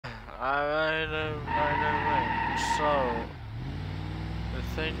Alright. So, the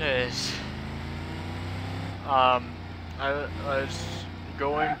thing is, I was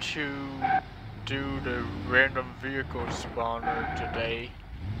going to do the random vehicle spawner today,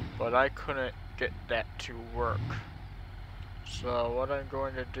 but I couldn't get that to work. So what I'm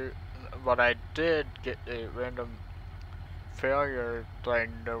going to do, but I did get a random failure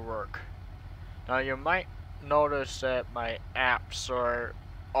thing to work. Now you might notice that my apps are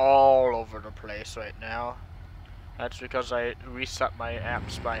all over the place right now. That's because I reset my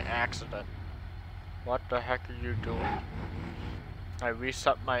apps by accident. What the heck are you doing? I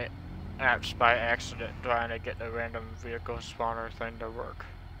reset my apps by accident trying to get the random vehicle spawner thing to work.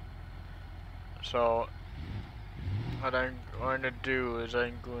 So what I'm going to do is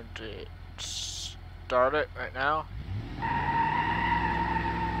I'm going to start it right now.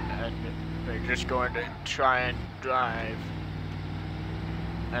 And we're just going to try and drive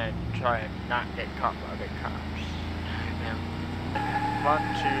and try and not get caught by the cops. And I want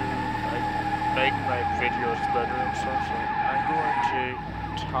to make my videos better and stuff, so I'm going to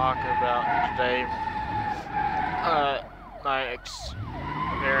talk about today my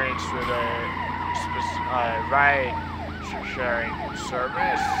experience with a ride sharing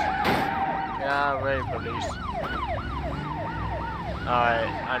service. Yeah, right, police.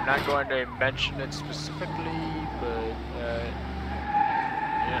 I'm not going to mention it specifically, but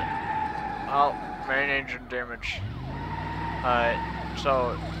yeah. Oh, main engine damage.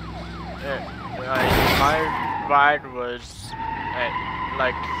 So my ride was at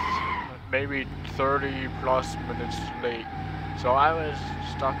like maybe 30 plus minutes late, so I was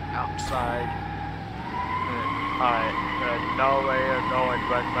stuck outside. I had no way of knowing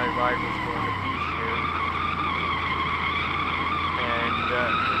when my ride was going to be here, and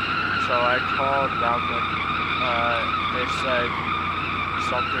so I called them, and they said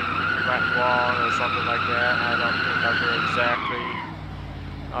something went wrong or something like that. I don't remember exactly,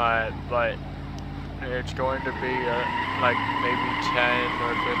 but it's going to be like maybe 10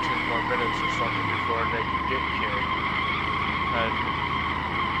 or 15 more minutes or something before they can get here,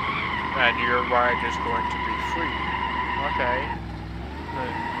 and your ride is going to be free. Okay,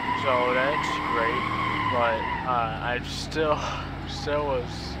 so that's great, but I still was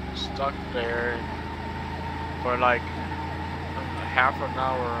stuck there for like half an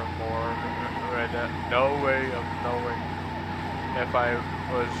hour or more, with no way of knowing if I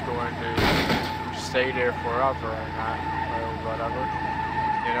was going to stay there forever or not, or whatever,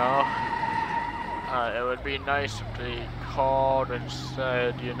 you know. It would be nice if they called and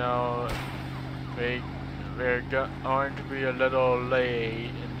said, you know, we're going to be a little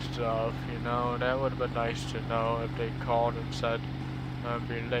late and stuff, you know. That would have been nice to know if they called and said I'd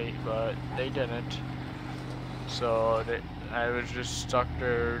be late, but they didn't. So I was just stuck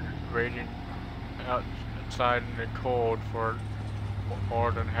there waiting outside in the cold for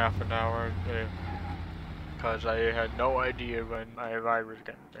more than half an hour because I had no idea when my ride was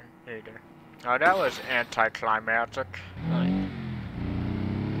getting there either. Now that was anticlimactic.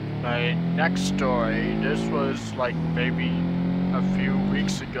 My next story, this was like maybe a few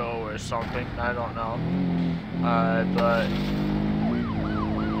weeks ago or something, I don't know. But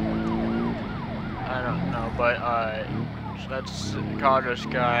I don't know, but let's call this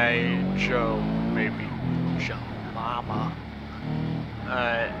guy Joe, maybe. Joe Mama.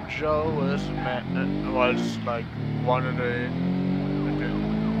 Joe was like one of the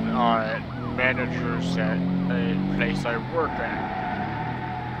managers at a place I work at.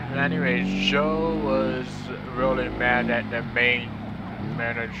 Anyways, Joe was really mad at the main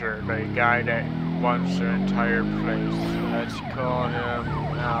manager, the guy that runs the entire place. Let's call him,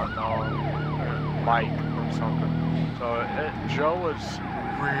 I don't know, Mike or something. So Joe was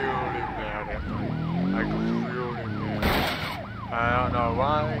really mad at me, like really mad. I don't know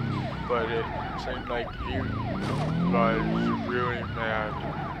why, but it seemed like he was really mad.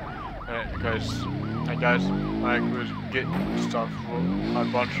 Because I guess I was getting stuff, a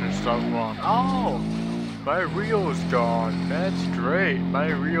bunch of stuff wrong. Oh, my reel's gone. That's great. My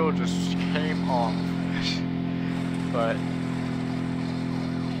reel just came off. But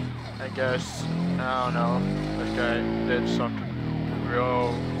I guess, I don't know, this guy did something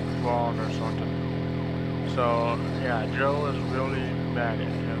real wrong or something. So yeah, Joe was really mad at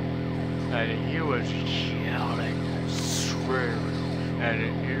him, and he was yelling and swearing. And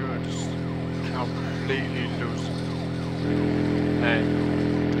he was completely loose. And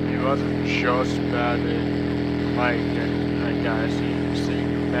he wasn't just mad at Mike, I guess he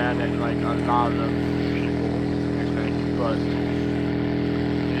seemed mad at like a lot of people, I think, but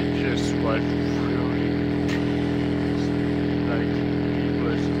it just was really, like, he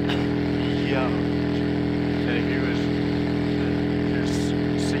was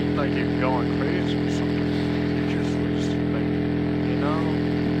like you're going crazy or something. You just was like, you know,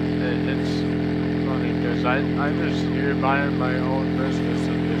 it's funny because I just here minding my own business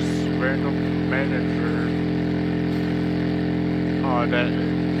and this random manager that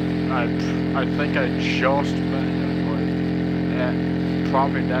I think I just met him, but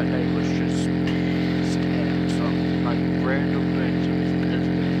probably that day was just saying some like random things in his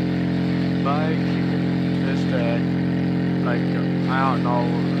business. Like his dad, like I don't know,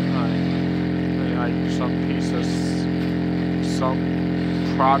 like some piece of some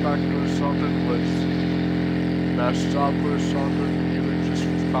product or something was messed up or something. He would just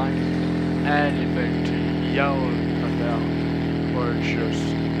find anything to yell about or just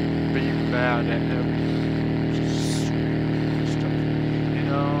be mad at everything, just stupid stuff, you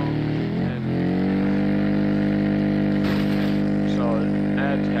know. And so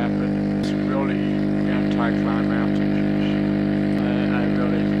that happened. It's really anticlimactic. I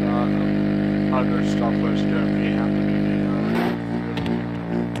really thought other stuff was gonna be happening, you know.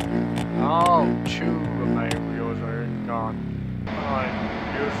 Oh, two of my wheels are gone.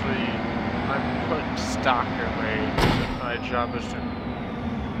 Usually I'm putting stock away. My job is to.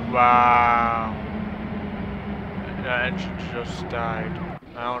 Wow. The engine just died.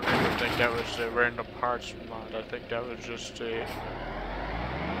 I don't even think that was a random parts mod. I think that was just a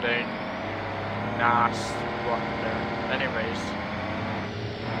dang NAS button there. Anyways,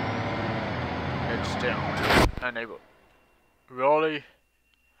 it's still enabled. Really?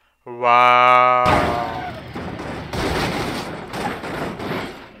 Wow.